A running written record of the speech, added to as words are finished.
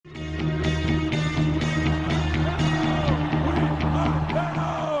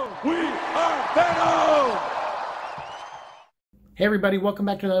Hey everybody, welcome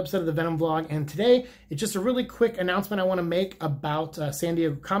back to another episode of the Venom Vlog, and today it's just a really quick announcement I want to make about San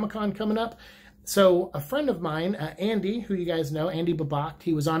Diego Comic-Con coming up. So a friend of mine, Andy, who you guys know, Andy Babak,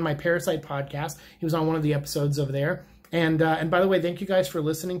 he was on my Parasite podcast. He was on one of the episodes over there. And by the way, thank you guys for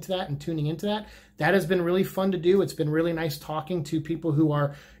listening to that and tuning into that. That has been really fun to do. It's been really nice talking to people who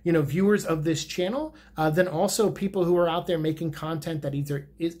are, viewers of this channel. Then also people who are out there making content that either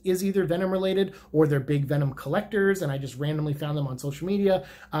is either Venom related, or they're big Venom collectors, and I just randomly found them on social media,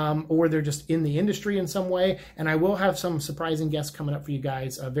 or they're just in the industry in some way. And I will have some surprising guests coming up for you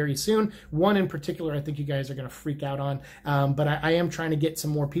guys very soon. One in particular I think you guys are going to freak out on. But I am trying to get some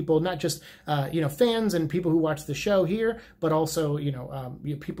more people, not just fans and people who watch the show here, but also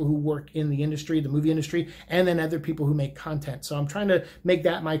people who work in the industry, the movie industry, and then other people who make content. So I'm trying to make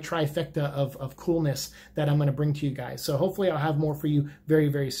that my trifecta of coolness that I'm going to bring to you guys. So hopefully I'll have more for you very,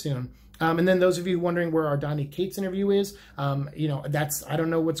 very soon. And then those of you wondering where our Donnie Cates interview is, I don't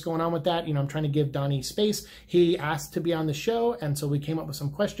know what's going on with that. I'm trying to give Donnie space. He asked to be on the show, and so we came up with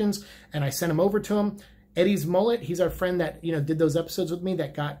some questions, and I sent them over to him. Eddie's Mullet, he's our friend that, did those episodes with me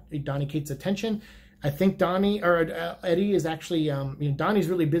that got Donnie Cates' attention. I think Donnie, or Eddie is actually, Donnie's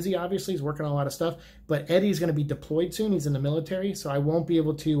really busy, obviously. He's working on a lot of stuff, but Eddie's going to be deployed soon. He's in the military, so I won't be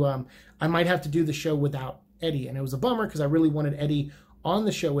able to, I might have to do the show without Eddie. And it was a bummer because I really wanted Eddie on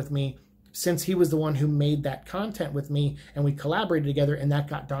the show with me, since he was the one who made that content with me and we collaborated together, and that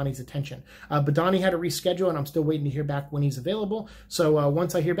got Donnie's attention. But Donnie had to reschedule, and I'm still waiting to hear back when he's available. So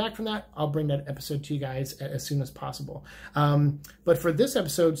once I hear back from that, I'll bring that episode to you guys as soon as possible. But for this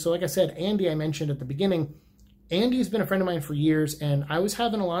episode, so like I said, Andy, I mentioned at the beginning, Andy's been a friend of mine for years, and I was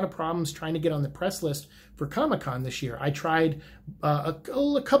having a lot of problems trying to get on the press list for Comic-Con this year. I tried a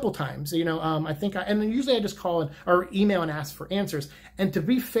couple times, I think, and usually I just call or email and ask for answers. And to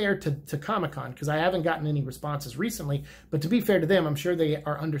be fair to Comic-Con, because I haven't gotten any responses recently, but to be fair to them, I'm sure they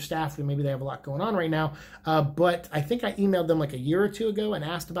are understaffed and maybe they have a lot going on right now. But I think I emailed them like a year or two ago and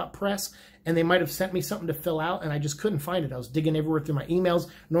asked about press, and they might have sent me something to fill out, and I just couldn't find it. I was digging everywhere through my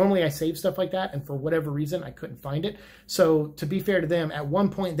emails. Normally I save stuff like that, and for whatever reason, I couldn't find it. So to be fair to them, at one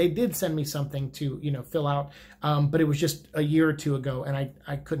point they did send me something to, fill out, but it was just a year or two ago, and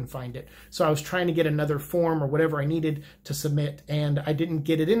I couldn't find it. So I was trying to get another form or whatever I needed to submit, and I didn't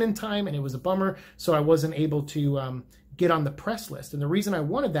get it in time, and it was a bummer, so I wasn't able to get on the press list. And the reason I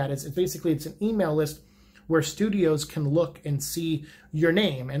wanted that is it's an email list where studios can look and see your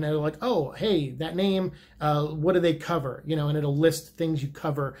name, and they're like, oh, hey, that name, what do they cover? And it'll list things you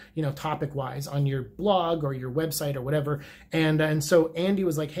cover, topic-wise on your blog or your website or whatever. And so Andy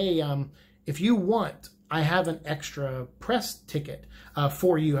was like, hey, if you want, I have an extra press ticket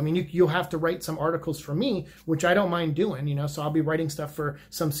for you. I mean, you'll have to write some articles for me, which I don't mind doing, so I'll be writing stuff for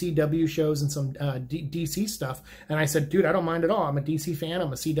some CW shows and some DC stuff. And I said, dude, I don't mind at all. I'm a DC fan.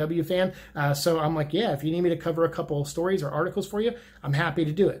 I'm a CW fan. So I'm like, yeah, if you need me to cover a couple of stories or articles for you, I'm happy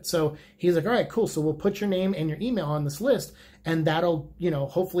to do it. So he's like, all right, cool. So we'll put your name and your email on this list, and that'll,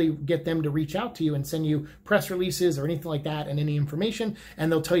 hopefully get them to reach out to you and send you press releases or anything like that and any information, and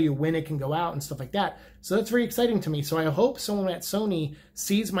they'll tell you when it can go out and stuff like that. So that's very exciting to me. So I hope someone at Sony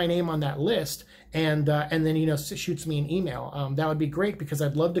sees my name on that list and then, shoots me an email. That would be great, because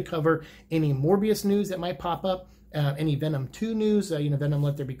I'd love to cover any Morbius news that might pop up. Any Venom 2 news, Venom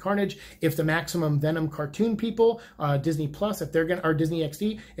Let There Be Carnage. If the Maximum Venom cartoon people, Disney Plus, if they're gonna, or Disney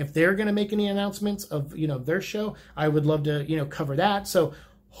XD, if they're gonna make any announcements of, their show, I would love to, cover that. So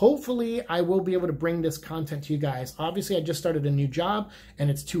hopefully I will be able to bring this content to you guys. Obviously, I just started a new job, and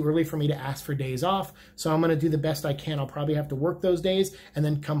it's too early for me to ask for days off. So I'm going to do the best I can. I'll probably have to work those days and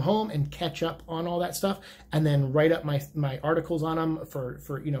then come home and catch up on all that stuff, and then write up my articles on them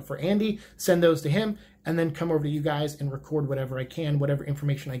for Andy, send those to him, and then come over to you guys and record whatever I can, whatever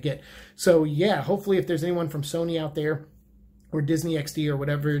information I get. So yeah, hopefully if there's anyone from Sony out there, or Disney XD or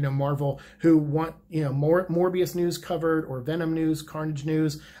whatever, Marvel, who want, more Morbius news covered, or Venom news, Carnage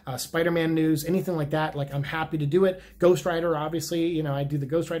news, Spider-Man news, anything like that, like, I'm happy to do it. Ghost Rider, obviously, I do the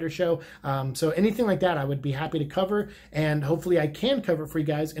Ghost Rider show. So anything like that, I would be happy to cover, and hopefully I can cover it for you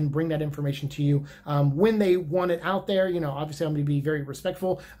guys and bring that information to you when they want it out there. Obviously I'm going to be very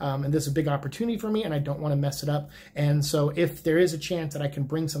respectful, and this is a big opportunity for me, and I don't want to mess it up. And so if there is a chance that I can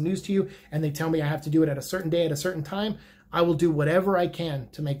bring some news to you, and they tell me I have to do it at a certain day at a certain time, I will do whatever I can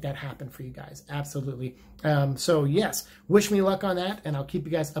to make that happen for you guys. Absolutely. So yes, wish me luck on that, and I'll keep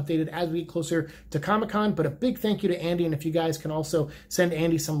you guys updated as we get closer to Comic-Con. But a big thank you to Andy, and if you guys can also send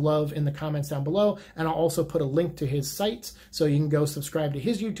Andy some love in the comments down below, and I'll also put a link to his sites so you can go subscribe to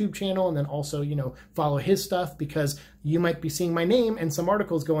his YouTube channel, and then also, you know, follow his stuff, because you might be seeing my name and some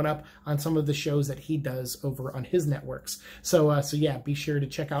articles going up on some of the shows that he does over on his networks. So yeah, be sure to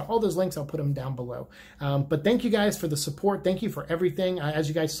check out all those links. I'll put them down below. But thank you guys for the support. Thank you for everything. As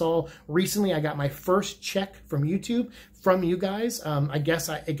you guys saw recently, I got my first check from YouTube from you guys. I guess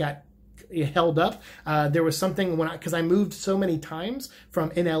it got held up. There was something because I moved so many times from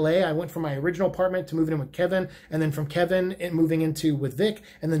in LA. I went from my original apartment to moving in with Kevin, and then from Kevin moving into with Vic,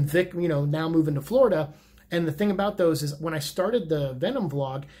 and then Vic, you know, now moving to Florida. And the thing about those is when I started the Venom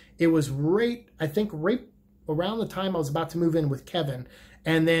vlog, it was I think right around the time I was about to move in with Kevin,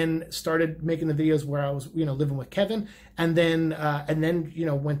 and then started making the videos where I was, you know, living with Kevin, and then you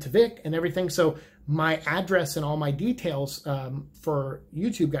know, went to Vic and everything. So my address and all my details for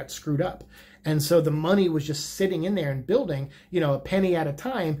YouTube got screwed up. And so the money was just sitting in there and building, you know, a penny at a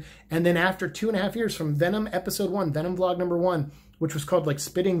time. And then after 2.5 years from Venom episode 1, Venom vlog number 1, which was called like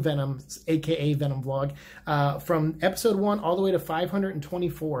Spitting Venom, aka Venom vlog, from episode 1 all the way to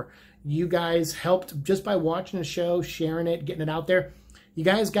 524, you guys helped just by watching the show, sharing it, getting it out there. You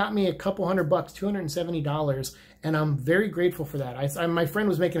guys got me a couple $100, $270, and I'm very grateful for that. My friend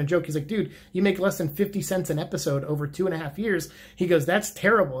was making a joke. He's like, dude, you make less than 50 cents an episode over 2.5 years. He goes, that's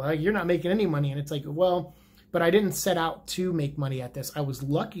terrible. You're not making any money. And it's like, well, but I didn't set out to make money at this. I was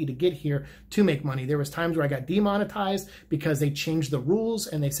lucky to get here to make money. There was times where I got demonetized because they changed the rules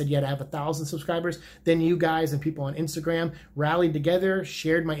and they said you had to have 1,000 subscribers. Then you guys and people on Instagram rallied together,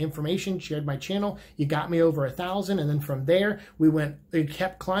 shared my information, shared my channel. You got me over 1,000, and then from there it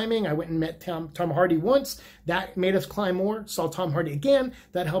kept climbing. I went and met Tom Hardy once. That made us climb more. Saw Tom Hardy again.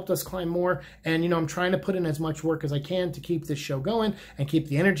 That helped us climb more. And you know, I'm trying to put in as much work as I can to keep this show going and keep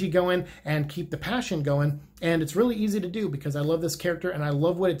the energy going and keep the passion going. And it's really easy to do because I love this character and I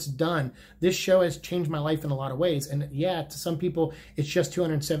love what it's done. This show has changed my life in a lot of ways. And yeah, to some people, it's just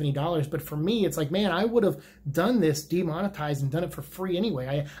 $270. But for me, it's like, man, I would have done this demonetized and done it for free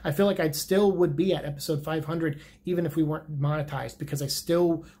anyway. I feel like I still would be at episode 500 even if we weren't monetized, because I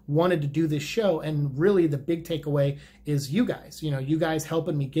still wanted to do this show. And really the big takeaway is you guys, you know, you guys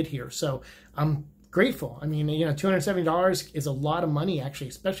helping me get here. So I'm grateful. I mean, you know, $270 is a lot of money, actually,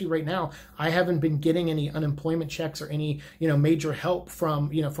 especially right now. I haven't been getting any unemployment checks or any, you know, major help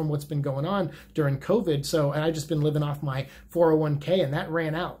from, you know, from what's been going on during COVID. So, and I just been living off my 401k, and that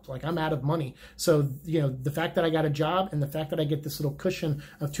ran out. Like, I'm out of money. So, you know, the fact that I got a job and the fact that I get this little cushion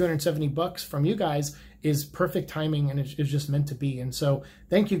of $270 from you guys is perfect timing, and it's just meant to be. And so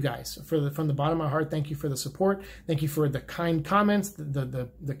thank you guys from the bottom of my heart. Thank you for the support. Thank you for the kind comments.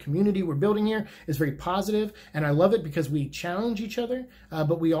 The community we're building here is very positive, and I love it because we challenge each other,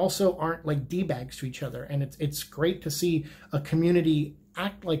 but we also aren't like D-bags to each other. And it's great to see a community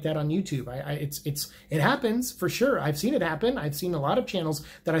act like that on YouTube. It happens for sure. I've seen it happen. I've seen a lot of channels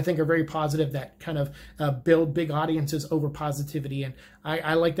that I think are very positive that kind of build big audiences over positivity, and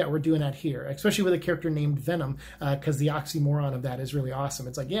I like that we're doing that here, especially with a character named Venom, because the oxymoron of that is really awesome.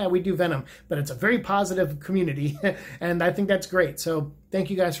 It's like, yeah, we do Venom, but it's a very positive community, and I think that's great. So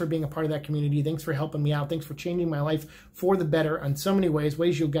thank you guys for being a part of that community. Thanks for helping me out. Thanks for changing my life for the better in so many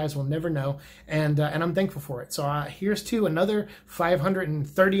ways you guys will never know, and I'm thankful for it. So here's to another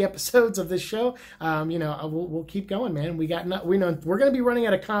 530 episodes of this show. You know, we'll keep going, man. We know we're going to be running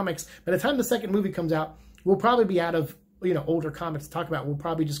out of comics. By the time the second movie comes out, we'll probably be out of, you know, older comics to talk about. We'll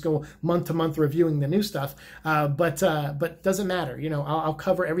probably just go month to month reviewing the new stuff. But doesn't matter. You know, I'll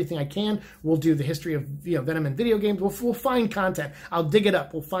cover everything I can. We'll do the history of, you know, Venom and video games. We'll find content. I'll dig it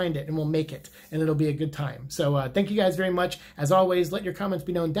up. We'll find it and we'll make it, and it'll be a good time. So thank you guys very much. As always, let your comments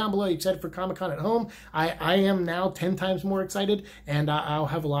be known down below. You're excited for Comic-Con at home. I am now 10 times more excited, and I'll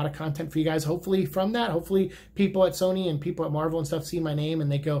have a lot of content for you guys. Hopefully from that, hopefully people at Sony and people at Marvel and stuff see my name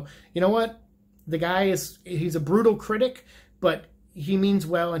and they go, you know what? The guy he's a brutal critic, but he means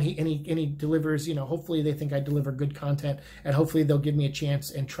well, and he delivers, you know, hopefully they think I deliver good content, and hopefully they'll give me a chance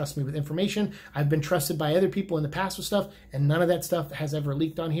and trust me with information. I've been trusted by other people in the past with stuff, and none of that stuff has ever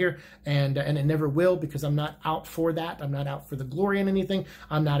leaked on here, and it never will, because I'm not out for that. I'm not out for the glory in anything.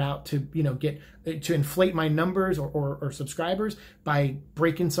 I'm not out to, you know, to inflate my numbers or subscribers by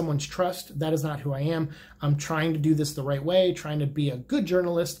breaking someone's trust. That is not who I am. I'm trying to do this the right way, trying to be a good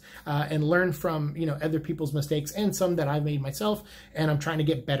journalist, and learn from, you know, other people's mistakes and some that I've made myself. and I'm trying to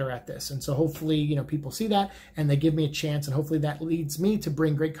get better at this. And so hopefully, you know, people see that and they give me a chance, and hopefully that leads me to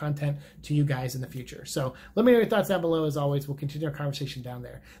bring great content to you guys in the future. So let me know your thoughts down below. As always, we'll continue our conversation down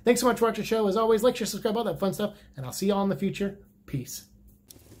there. Thanks so much for watching the show. As always, like, share, subscribe, all that fun stuff, and I'll see y'all in the future. Peace.